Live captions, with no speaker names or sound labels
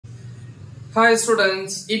Hi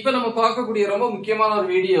students, இப்போ நம்ம பார்க்கக்கூடிய ரொம்ப முக்கியமான ஒரு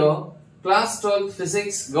video class 12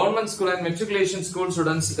 physics government school and matriculation school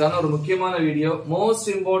students கான ஒரு முக்கியமான video most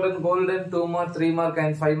important golden 2 mark 3 mark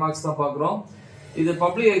and 5 marks தான் பார்க்கிறோம். இது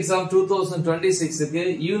public exam 2026 க்கு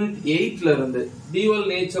unit 8 ல இருந்து dual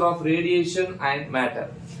nature of radiation and matter.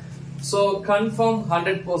 So confirm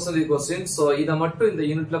 100% question. So இத மட்டும் இந்த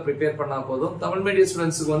யூனிட்ல prepare பண்ணா போதும். தமிழ் மீடியம்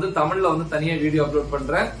ஸ்டூடண்ட்ஸ்க்கு வந்து தமிழ்ல வந்து தனியா வீடியோ அப்லோட்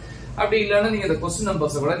பண்றேன். அப்படி இல்லனா நீங்க இந்த क्वेश्चन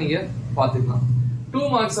நம்பர்ஸ் கூட நீங்க பாத்துக்கலாம். 2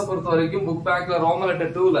 marks பொறுத்த வரைக்கும் book backல Roman letter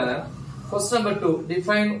 2 ல question number 2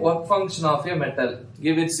 define work function of a metal,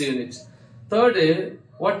 give its unit. Third,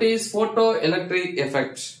 what is photoelectric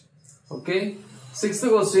effect? Okay. Sixth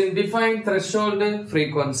question, define threshold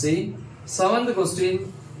frequency. Seventh question,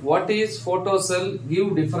 what is photocell, give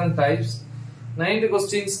different types. Ninth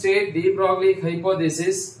question, state de Broglie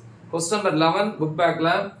hypothesis. Question number 11, book back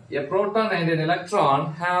lab. A proton and an electron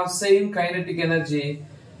have same kinetic energy.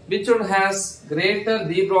 Which one has greater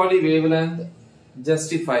de Broglie wavelength?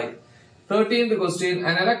 Justify. 13th question,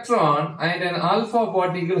 an electron and an alpha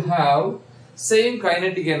particle have same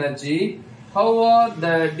kinetic energy. How are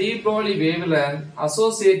the de Broglie wavelength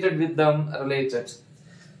associated with them related?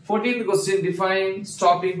 14th question, define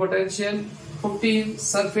stopping potential. 15th,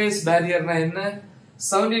 surface barrier na enna.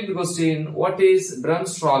 17th question, what is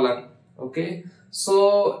Bremsstrahlung? Okay, so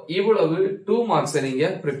இவ்வளவு 2 marks நீங்க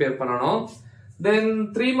prepare பண்ணனும். Then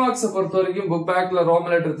 3 marks பொறுத்த வரைக்கும் book backல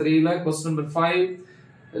Roman letter 3 ல question number 5,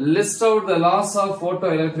 list out the laws of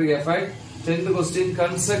photoelectric effect. 10th question,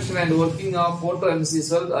 construction and working of photoMC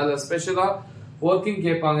cell, அதுல ஸ்பெஷலா working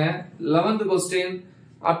கேட்பாங்க. 11th question,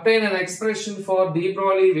 obtain an expression for de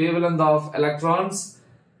Broglie wavelength of electrons.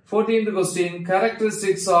 14th question,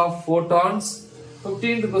 characteristics of photons.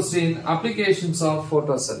 15th question, applications of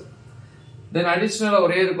photocell. Then additional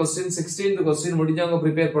ஒரே ஒரு question, 16th question முடிஞ்சவங்க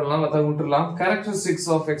prepare பண்ணலாம், அத விட்டுறலாம். Characteristics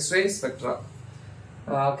of X-ray spectra.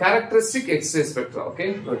 Characteristic X-ray spectra. Okay,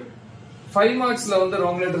 good. 5 marks ல வந்து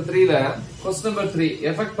Roman letter 3 ல question number 3,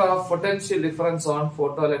 effect of potential difference on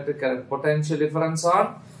photoelectric current. Potential difference on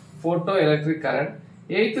photoelectric current.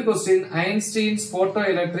 8th question, Einstein's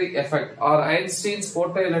photoelectric effect or Einstein's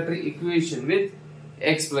photoelectric equation with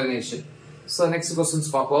explanation. So next questions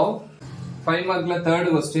பாப்போம். 5 markல third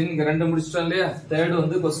question, இங்க ரெண்டு முடிச்சிட்டோம் இல்லையா? Third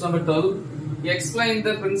வந்து question number 12, explain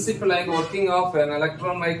the principle and working of an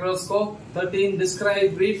electron microscope. 13, describe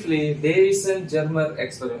briefly Davison-Germer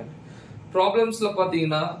experiment. Problemsல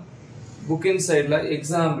பாத்தீங்கன்னா book insideல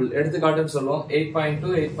example எடுத்துக்காட்டுன்னு சொல்லுவோம்.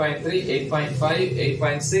 8.2, 8.3, 8.5,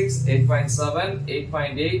 8.6, 8.7,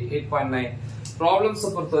 8.8, 8.9. Problems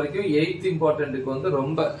பொறுத்த வரைக்கும் 8th importantக்கு வந்து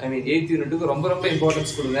ரொம்ப 8th யூனிட்டுக்கு ரொம்ப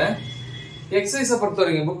இம்பார்ட்டன்ஸ் கொடுங்க. எக்ஸசைஸ் பொறுத்த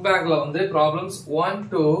வரைக்கும் புக் பேக்ல வந்து ப்ராப்ளம்ஸ் 1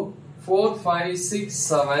 2 4 5 6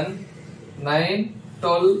 7 9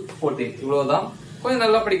 12 14 இவ்வளவுதான். கொஞ்சம்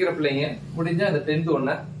நல்லா படிக்கிற பிள்ளைங்க முடிஞ்சா அந்த 10th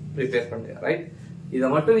ஒண்ண ப்ரிப்பேர் பண்ணுங்க. ரைட், இத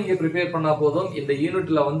மட்டும் நீங்க ப்ரிப்பேர் பண்ணா போதும். இந்த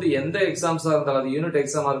யூனிட்ல வந்து எந்த எக்ஸாம்ஸா இருந்தாலும், அது யூனிட்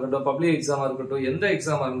எக்ஸாமா இருக்கட்டும், பப்ளிக் எக்ஸாமா இருக்கட்டும், எந்த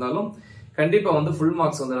எக்ஸாமா இருந்தாலும் கண்டிப்பா வந்து ஃபுல்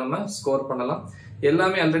மார்க்ஸ் வந்து நம்ம ஸ்கோர் பண்ணலாம்.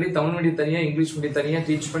 எல்லாமே ஆல்ரெடி தமிழ் மீடியம் தனியா, இங்கிலீஷ் மீடியம் தனியா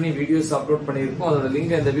டீச் பண்ணி வீடியோஸ் அப்லோட் பண்ணிருக்கோம். அதோட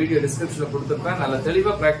லிங்க் இந்த வீடியோ டிஸ்கிரிப்ஷன்ல கொடுத்திருப்பேன். நல்லா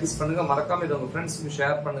தெளிவா பிராக்டிஸ் பண்ணுங்க. மறக்காம இதை உங்க ஃப்ரெண்ட்ஸ்க்கு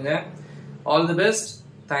ஷேர் பண்ணுங்க. All the best.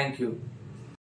 தேங்க்யூ.